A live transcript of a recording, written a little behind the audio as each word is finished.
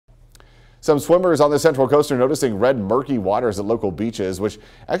Some swimmers on the Central Coast are noticing red, murky waters at local beaches, which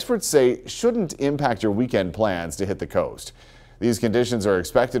experts say shouldn't impact your weekend plans to hit the coast. These conditions are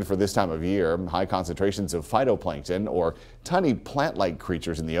expected for this time of year. High concentrations of phytoplankton, or tiny plant-like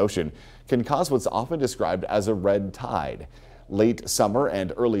creatures in the ocean, can cause what's often described as a red tide. Late summer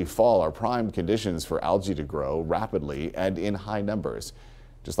and early fall are prime conditions for algae to grow rapidly and in high numbers.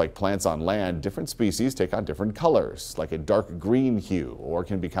 Just like plants on land, different species take on different colors, like a dark green hue, or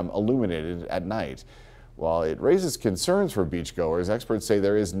can become illuminated at night. While it raises concerns for beachgoers, experts say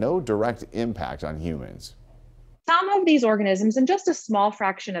there is no direct impact on humans. Some of these organisms, and just a small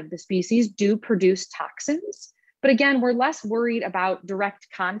fraction of the species, do produce toxins. But again, we're less worried about direct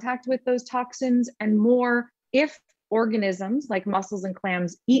contact with those toxins and more if organisms like mussels and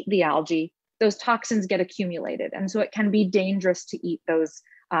clams eat the algae, those toxins get accumulated. And so it can be dangerous to eat those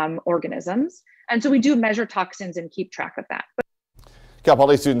organisms. And so we do measure toxins and keep track of that. Cal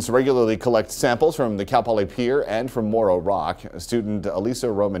Poly students regularly collect samples from the Cal Poly Pier and from Morro Rock. Student Elisa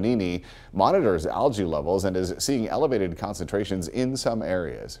Romanini monitors algae levels and is seeing elevated concentrations in some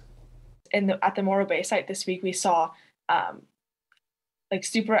areas. At the Morro Bay site this week, we saw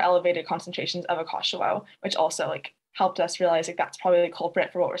super elevated concentrations of Akashawo, which also helped us realize that's probably the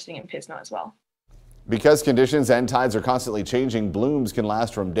culprit for what we're seeing in Pisno as well. Because conditions and tides are constantly changing, blooms can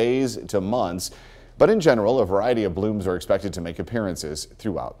last from days to months. But in general, a variety of blooms are expected to make appearances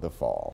throughout the fall.